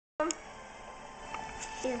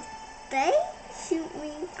If they shoot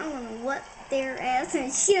me, I'm gonna whip their ass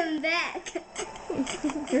and shoot them back.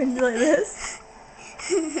 You're gonna do like this?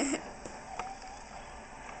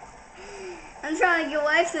 I'm trying to get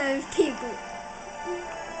away from those people.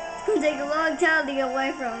 It's gonna take a long time to get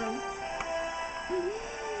away from them.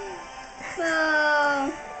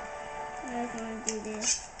 Oh, I just wanna do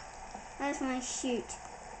this. I just wanna shoot.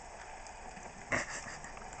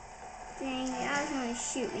 Dang it, I just wanna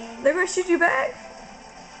shoot, man. They're gonna shoot you back?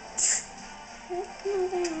 No,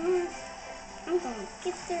 they aren't. I'm gonna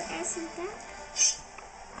get their asses back.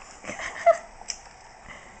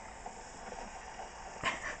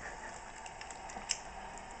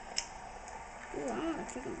 Ooh, I want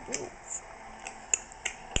to take them bullets.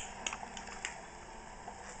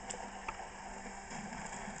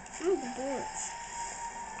 I want the bullets.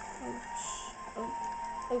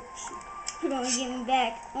 Oh, shoot. They're gonna get me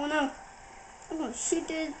back. Oh no. I'm gonna shoot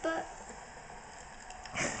through his butt.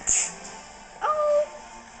 Oh!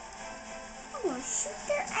 I'm gonna shoot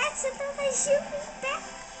their ass until they shoot me back.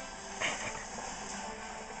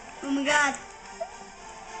 Oh my god.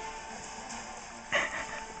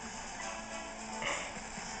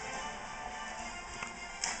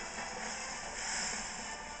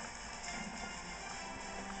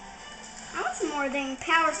 I want some more dang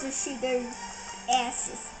powers to shoot those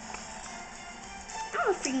asses. I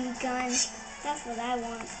want a freaking gun. That's what I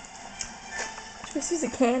want. Just use a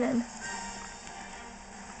cannon.